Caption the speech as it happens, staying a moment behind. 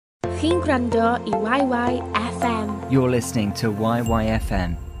chi'n gwrando I YYFM. You're listening to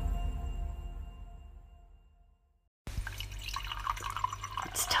YYFM.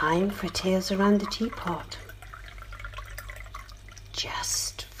 It's time for Tales Around the Teapot.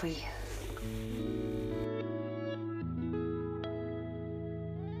 Just for you.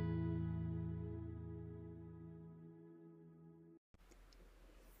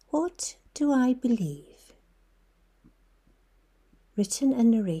 What do I believe? Written and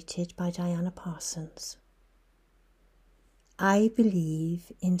narrated by Diana Parsons. I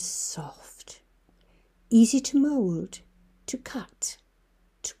believe in soft, easy to mould, to cut,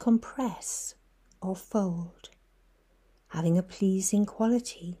 to compress or fold, having a pleasing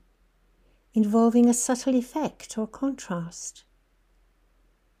quality, involving a subtle effect or contrast.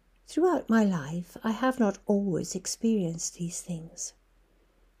 Throughout my life, I have not always experienced these things,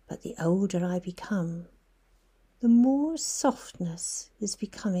 but the older I become, the more softness is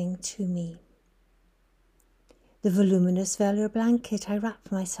becoming to me. The voluminous velour blanket I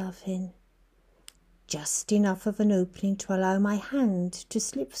wrap myself in, just enough of an opening to allow my hand to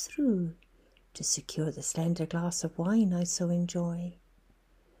slip through to secure the slender glass of wine I so enjoy.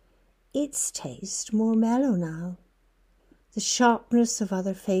 Its taste more mellow now, the sharpness of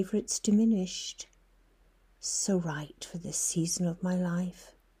other favourites diminished, so right for this season of my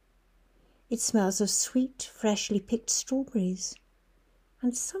life. It smells of sweet, freshly picked strawberries,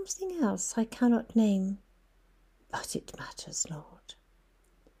 and something else I cannot name, but it matters not.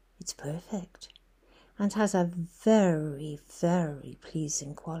 It's perfect, and has a very, very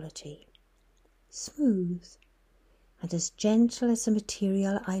pleasing quality. Smooth, and as gentle as a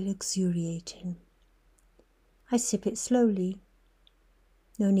material I luxuriate in. I sip it slowly.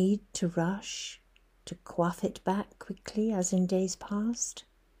 No need to rush, to quaff it back quickly as in days past.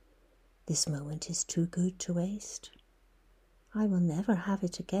 This moment is too good to waste. I will never have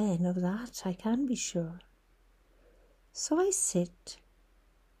it again, of that I can be sure. So I sit,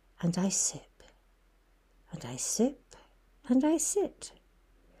 and I sip, and I sip, and I sit,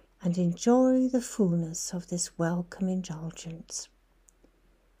 and enjoy the fullness of this welcome indulgence,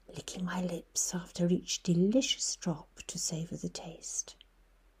 licking my lips after each delicious drop to savour the taste.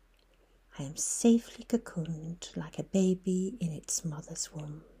 I am safely cocooned like a baby in its mother's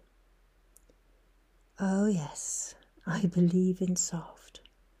womb. Oh yes, I believe in soft.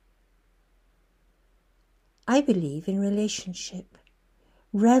 I believe in relationship,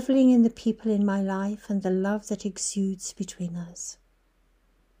 revelling in the people in my life and the love that exudes between us.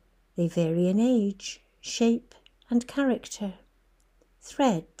 They vary in age, shape and character,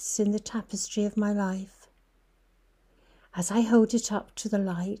 threads in the tapestry of my life. As I hold it up to the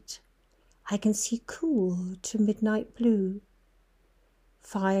light, I can see cool to midnight blue,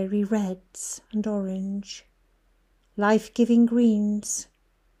 fiery reds and orange, life-giving greens,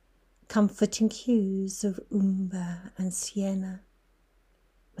 comforting hues of umber and sienna,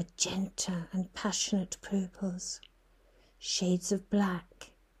 magenta and passionate purples, shades of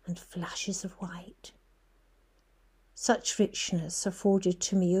black and flashes of white. Such richness afforded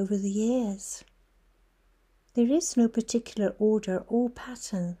to me over the years. There is no particular order or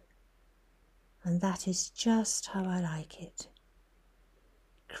pattern, and that is just how I like it.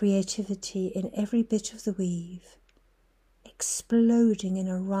 Creativity in every bit of the weave, exploding in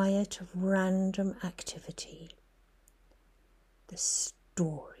a riot of random activity. The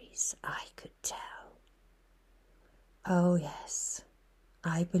stories I could tell. Oh yes,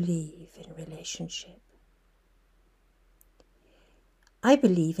 I believe in relationship. I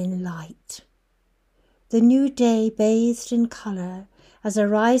believe in light. The new day bathed in colour as a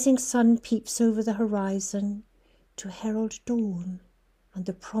rising sun peeps over the horizon to herald dawn and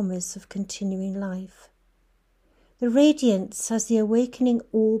the promise of continuing life. The radiance as the awakening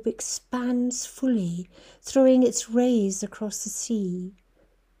orb expands fully, throwing its rays across the sea,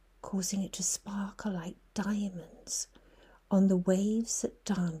 causing it to sparkle like diamonds on the waves that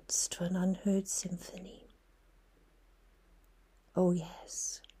dance to an unheard symphony. Oh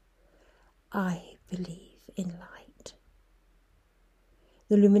yes, I believe in light.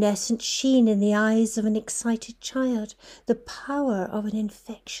 The luminescent sheen in the eyes of an excited child, the power of an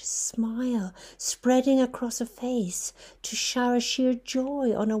infectious smile spreading across a face to shower sheer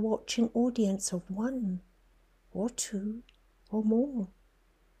joy on a watching audience of one or two or more.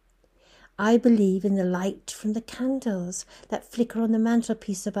 I believe in the light from the candles that flicker on the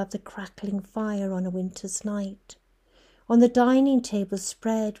mantelpiece above the crackling fire on a winter's night, on the dining table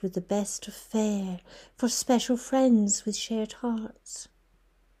spread with the best of fare for special friends with shared hearts,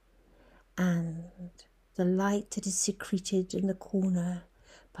 and the light that is secreted in the corner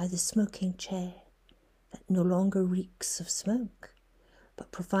by the smoking chair that no longer reeks of smoke,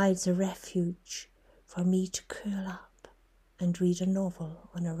 but provides a refuge for me to curl up and read a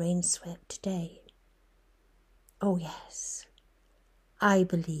novel on a rain-swept day. Oh yes, I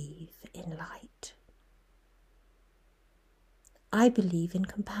believe in light. I believe in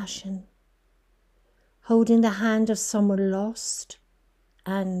compassion, holding the hand of someone lost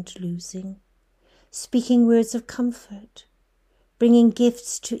and losing, speaking words of comfort, bringing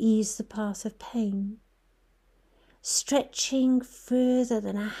gifts to ease the path of pain, stretching further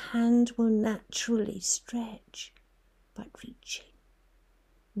than a hand will naturally stretch, but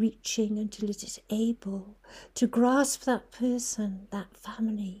reaching until it is able to grasp that person, that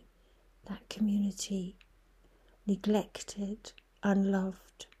family, that community, neglected,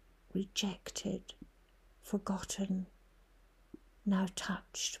 unloved, rejected, forgotten, now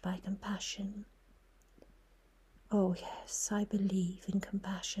touched by compassion. Oh yes, I believe in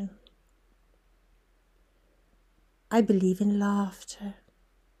compassion. I believe in laughter,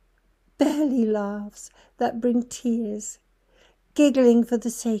 belly laughs that bring tears, giggling for the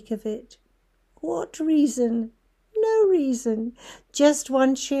sake of it. What reason? No reason. Just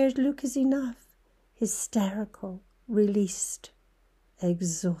one shared look is enough. Hysterical, released,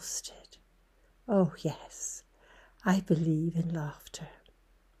 exhausted. Oh yes, I believe in laughter.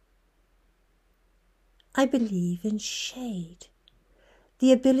 I believe in shade,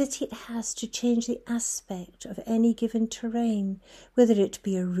 the ability it has to change the aspect of any given terrain, whether it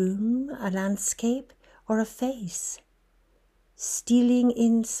be a room, a landscape, or a face, stealing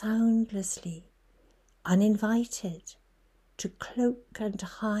in soundlessly, uninvited, to cloak and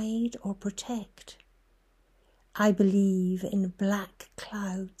hide or protect. I believe in black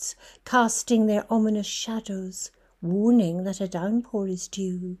clouds casting their ominous shadows, warning that a downpour is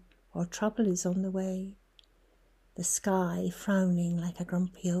due or trouble is on the way. The sky frowning like a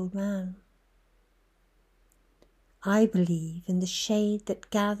grumpy old man. I believe in the shade that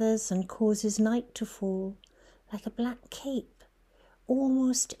gathers and causes night to fall like a black cape,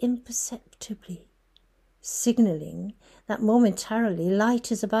 almost imperceptibly, signalling that momentarily light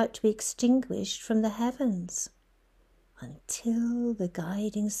is about to be extinguished from the heavens, until the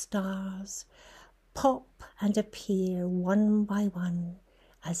guiding stars pop and appear one by one,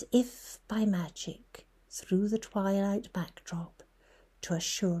 as if by magic, through the twilight backdrop, to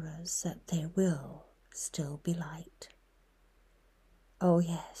assure us that there will still be light. Oh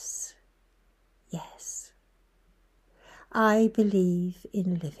yes, yes. I believe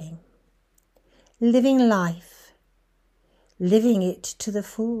in living life, living it to the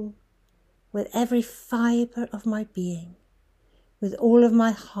full, with every fibre of my being, with all of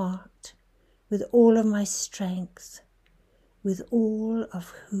my heart, with all of my strength, with all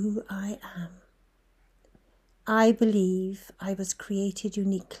of who I am. I believe I was created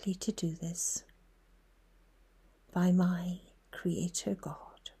uniquely to do this by my Creator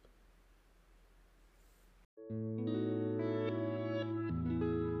God.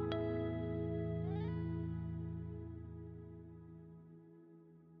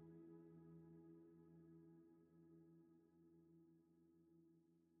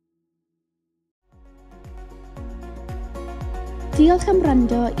 Diolch am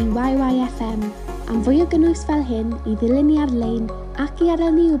wrando I YYFM. Am fwy o gynnwys fel hyn I ddilyn ni ar-lein ac I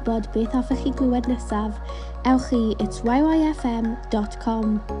adael ni wybod beth hoffech chi glywed nesaf, ewch I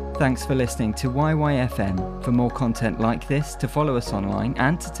itsyfm.com. Thanks for listening to YYFM. For more content like this, to follow us online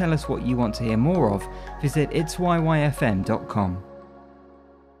and to tell us what you want to hear more of, visit itsyfm.com.